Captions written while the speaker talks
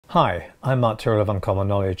Hi, I'm Mark Tyrrell of Uncommon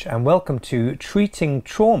Knowledge, and welcome to Treating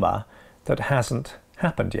Trauma That Hasn't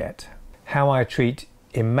Happened Yet. How I treat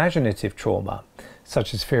imaginative trauma,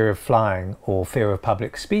 such as fear of flying or fear of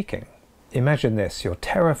public speaking. Imagine this: you're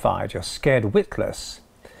terrified, you're scared witless,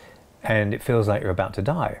 and it feels like you're about to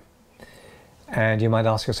die. And you might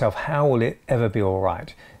ask yourself, how will it ever be all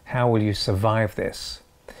right? How will you survive this?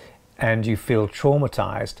 And you feel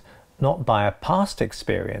traumatized, not by a past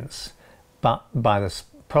experience, but by the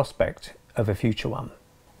prospect of a future one.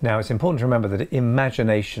 Now, it's important to remember that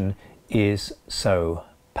imagination is so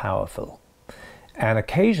powerful. And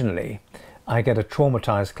occasionally, I get a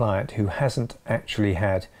traumatized client who hasn't actually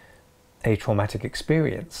had a traumatic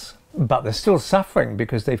experience, but they're still suffering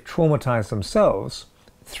because they've traumatized themselves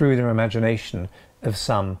through their imagination of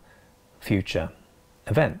some future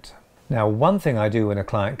event. Now, one thing I do when a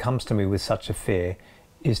client comes to me with such a fear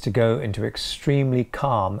is to go into extremely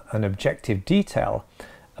calm and objective detail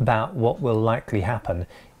about what will likely happen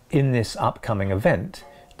in this upcoming event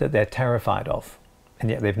that they're terrified of, and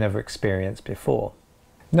yet they've never experienced before.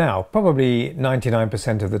 Now, probably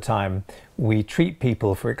 99% of the time, we treat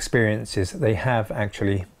people for experiences that they have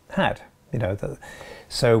actually had.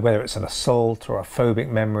 So whether it's an assault or a phobic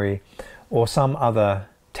memory or some other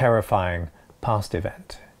terrifying past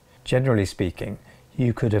event. Generally speaking,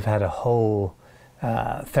 you could have had a whole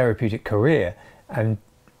therapeutic career and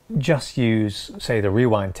just use, say, the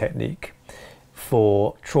rewind technique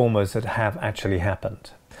for traumas that have actually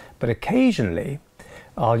happened. But occasionally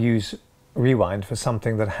I'll use rewind for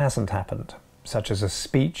something that hasn't happened, such as a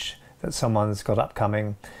speech that someone's got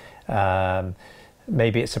upcoming.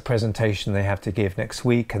 Maybe it's a presentation they have to give next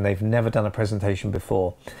week and they've never done a presentation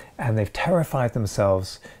before, and they've terrified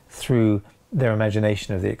themselves through their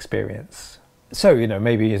imagination of the experience. So,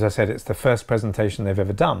 maybe, as I said, it's the first presentation they've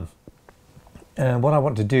ever done. And what I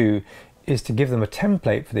want to do is to give them a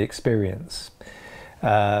template for the experience. So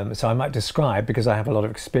I might describe, because I have a lot of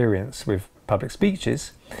experience with public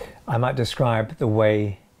speeches, I might describe the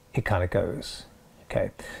way it kind of goes.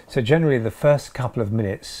 Okay, so generally the first couple of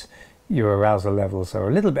minutes, your arousal levels are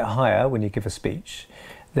a little bit higher when you give a speech.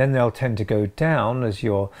 Then they'll tend to go down as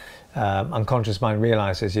your unconscious mind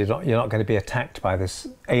realizes you're not going to be attacked by this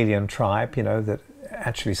alien tribe, that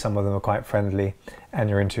actually some of them are quite friendly and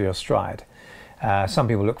you're into your stride. Some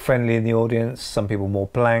people look friendly in the audience, some people more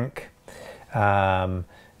blank.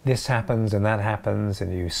 This happens and that happens,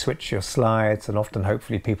 and you switch your slides, and often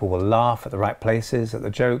hopefully people will laugh at the right places at the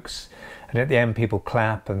jokes, and at the end people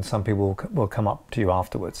clap, and some people will come up to you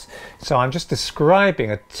afterwards. So I'm just describing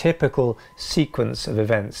a typical sequence of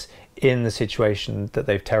events in the situation that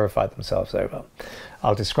they've terrified themselves over.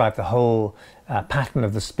 I'll describe the whole pattern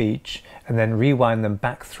of the speech and then rewind them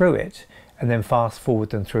back through it, and then fast forward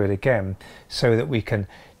them through it again, so that we can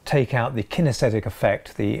take out the kinesthetic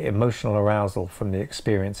effect, the emotional arousal from the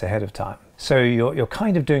experience ahead of time. So you're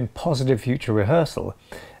kind of doing positive future rehearsal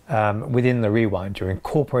within the rewind. You're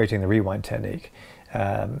incorporating the rewind technique,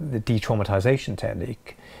 the de-traumatization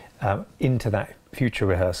technique, into that future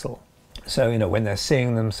rehearsal. So, when they're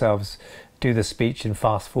seeing themselves do the speech in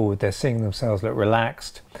fast forward, they're seeing themselves look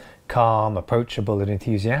relaxed, calm, approachable, and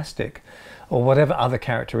enthusiastic, or whatever other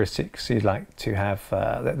characteristics you'd like to have,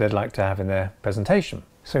 that they'd like to have in their presentation.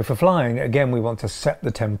 So for flying, again, we want to set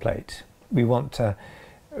the template. We want to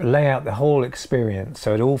lay out the whole experience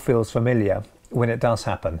so it all feels familiar when it does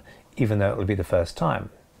happen, even though it will be the first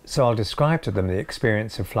time. So I'll describe to them the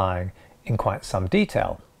experience of flying in quite some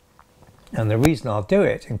detail. And the reason I'll do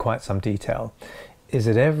it in quite some detail is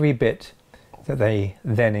that every bit that they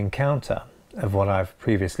then encounter of what I've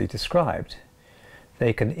previously described,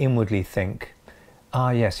 they can inwardly think,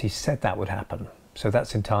 yes, he said that would happen, so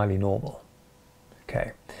that's entirely normal.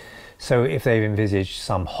 Okay, so if they've envisaged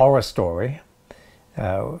some horror story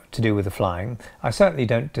to do with the flying, I certainly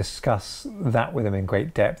don't discuss that with them in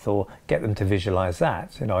great depth or get them to visualize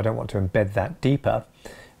that. I don't want to embed that deeper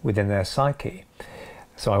within their psyche,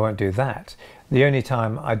 so I won't do that. The only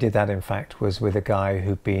time I did that, in fact, was with a guy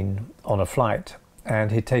who'd been on a flight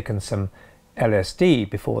and he'd taken some LSD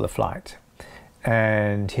before the flight,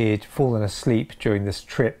 and he'd fallen asleep during this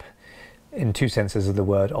trip, in two senses of the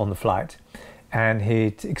word, on the flight, and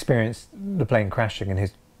he'd experienced the plane crashing in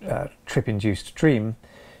his trip-induced dream,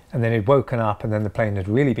 and then he'd woken up and then the plane had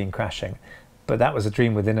really been crashing, but that was a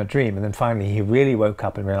dream within a dream, and then finally he really woke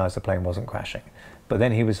up and realized the plane wasn't crashing. But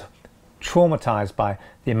then he was traumatized by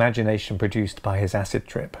the imagination produced by his acid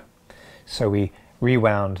trip, so we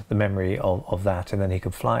rewound the memory of that, and then he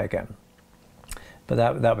could fly again.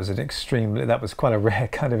 But that was quite a rare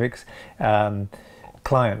kind of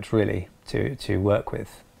client, really, to work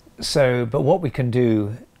with. So, but what we can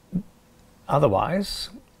do otherwise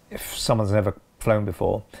if someone's never flown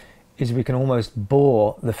before, is we can almost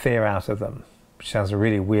bore the fear out of them, which sounds a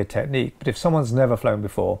really weird technique. But if someone's never flown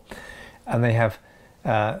before and they have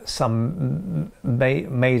some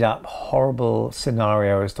made up horrible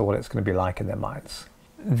scenario as to what it's going to be like in their minds,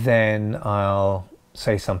 then I'll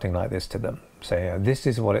say something like this to them. Say, this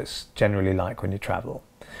is what it's generally like when you travel.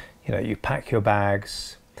 You know, you pack your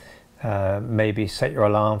bags, maybe set your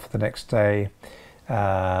alarm for the next day.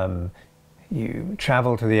 You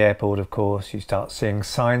travel to the airport, of course. You start seeing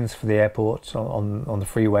signs for the airport on the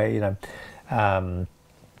freeway. You know,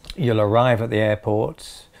 you'll arrive at the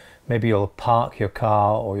airport. Maybe you'll park your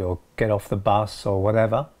car, or you'll get off the bus or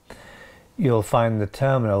whatever. You'll find the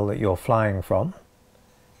terminal that you're flying from.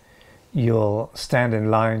 You'll stand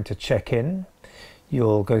in line to check in.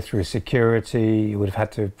 You'll go through security. You would have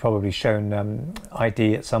had to probably shown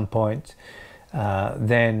ID at some point.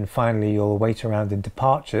 Then finally you'll wait around in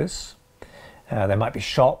departures. There might be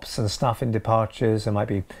shops and stuff in departures. There might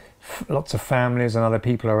be lots of families and other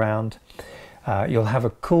people around. You'll have a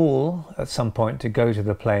call at some point to go to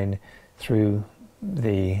the plane through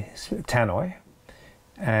the tannoy,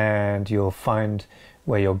 and you'll find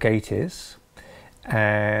where your gate is,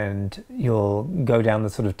 and you'll go down the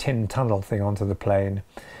sort of tin tunnel thing onto the plane,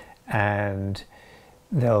 and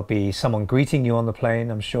there'll be someone greeting you on the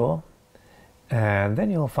plane, I'm sure. And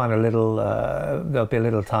then you'll find there'll be a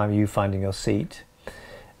little time you finding your seat.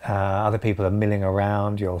 Other people are milling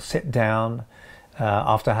around. You'll sit down.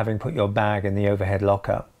 After having put your bag in the overhead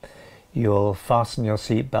locker, you'll fasten your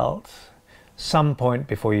seat belt. Some point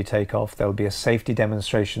before you take off, there'll be a safety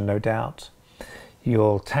demonstration, no doubt.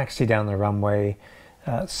 You'll taxi down the runway.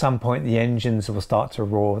 At some point the engines will start to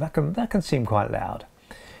roar. That can seem quite loud.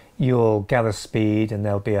 You'll gather speed, and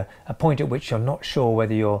there'll be a point at which you're not sure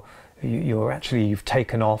whether you've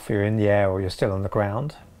taken off, you're in the air, or you're still on the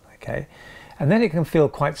ground. Okay, and then it can feel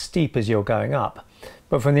quite steep as you're going up,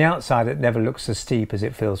 but from the outside it never looks as steep as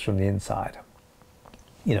it feels from the inside.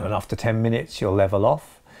 You know, and after 10 minutes you'll level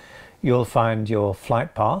off. You'll find your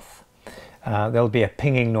flight path. There'll be a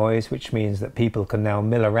pinging noise, which means that people can now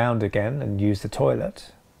mill around again and use the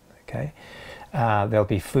toilet. Okay, there'll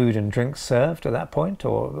be food and drinks served at that point,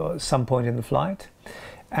 or at some point in the flight.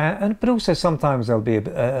 But also sometimes there'll be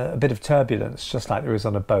a bit of turbulence, just like there is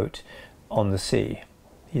on a boat on the sea.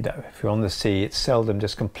 You know, if you're on the sea, it's seldom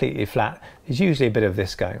just completely flat. There's usually a bit of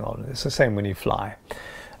this going on. It's the same when you fly.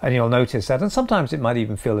 And you'll notice that. And sometimes it might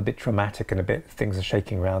even feel a bit dramatic, and things are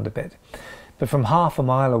shaking around a bit. But from half a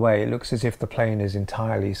mile away, it looks as if the plane is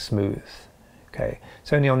entirely smooth. Okay,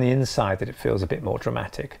 it's only on the inside that it feels a bit more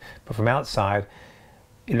dramatic. But from outside,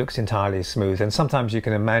 it looks entirely smooth. And sometimes you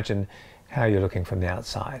can imagine how you're looking from the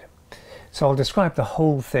outside. So I'll describe the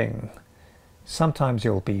whole thing. Sometimes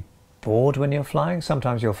you'll be bored when you're flying.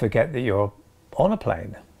 Sometimes you'll forget that you're on a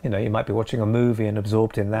plane. You know, you might be watching a movie and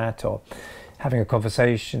absorbed in that, or having a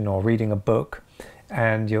conversation or reading a book,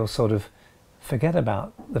 and you'll sort of forget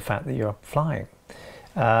about the fact that you're flying.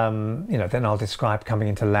 You know, then I'll describe coming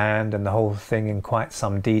into land and the whole thing in quite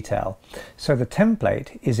some detail. So the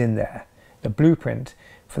template is in there. The blueprint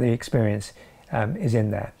for the experience is in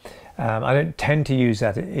there. I don't tend to use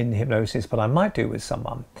that in hypnosis, but I might do with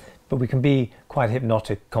someone. But we can be quite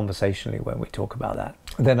hypnotic conversationally when we talk about that.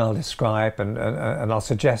 Then I'll describe and I'll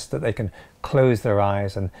suggest that they can close their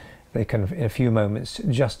eyes, and they can, in a few moments,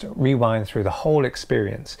 just rewind through the whole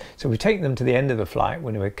experience. So we take them to the end of the flight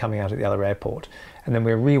when we're coming out at the other airport, and then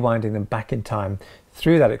we're rewinding them back in time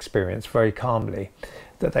through that experience very calmly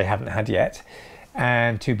that they haven't had yet,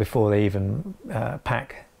 and to before they even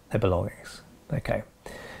pack their belongings. Okay.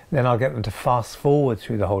 Then I'll get them to fast forward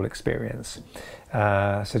through the whole experience,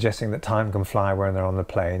 suggesting that time can fly when they're on the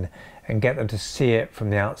plane, and get them to see it from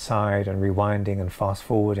the outside, and rewinding and fast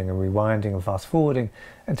forwarding and rewinding and fast forwarding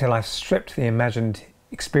until I've stripped the imagined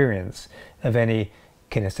experience of any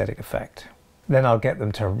kinesthetic effect. Then I'll get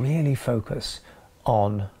them to really focus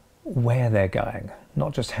on where they're going,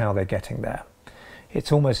 not just how they're getting there.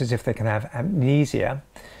 It's almost as if they can have amnesia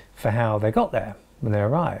for how they got there when they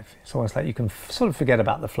arrive. It's almost like you can sort of forget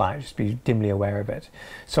about the flight, just be dimly aware of it.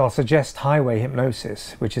 So I'll suggest highway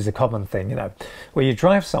hypnosis, which is a common thing, you know, where you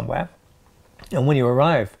drive somewhere, and when you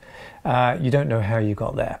arrive, you don't know how you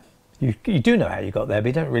got there. You do know how you got there, but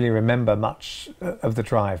you don't really remember much of the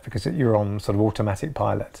drive because you're on sort of automatic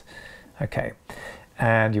pilot. Okay,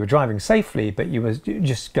 and you were driving safely, but you were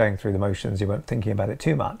just going through the motions. You weren't thinking about it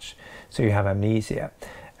too much, so you have amnesia.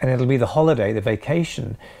 And it'll be the holiday, the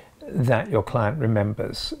vacation, that your client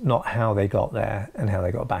remembers, not how they got there and how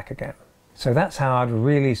they got back again. So that's how I'd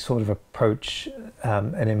really sort of approach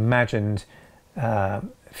an imagined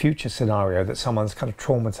future scenario that someone's kind of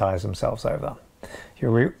traumatized themselves over.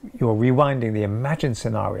 You're rewinding the imagined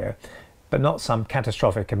scenario, but not some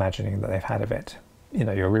catastrophic imagining that they've had of it. You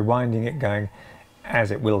know, you're rewinding it going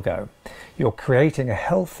as it will go. You're creating a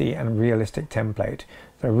healthy and realistic template.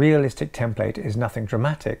 The realistic template is nothing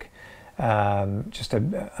dramatic, just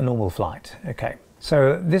a normal flight. Okay,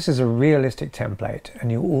 so this is a realistic template,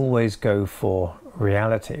 and you always go for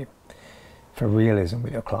reality, for realism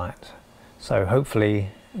with your client. So hopefully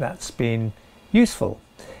that's been useful.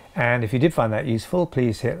 And if you did find that useful,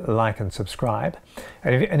 please hit like and subscribe.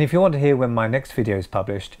 And if you want to hear when my next video is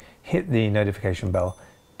published, hit the notification bell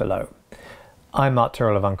below. I'm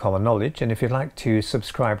Tyrrell of Uncommon Knowledge, and if you'd like to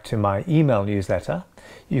subscribe to my email newsletter,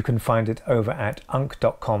 you can find it over at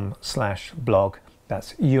unk.com/blog.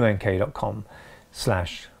 That's unk.com/blog.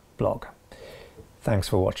 Thanks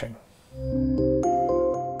for watching.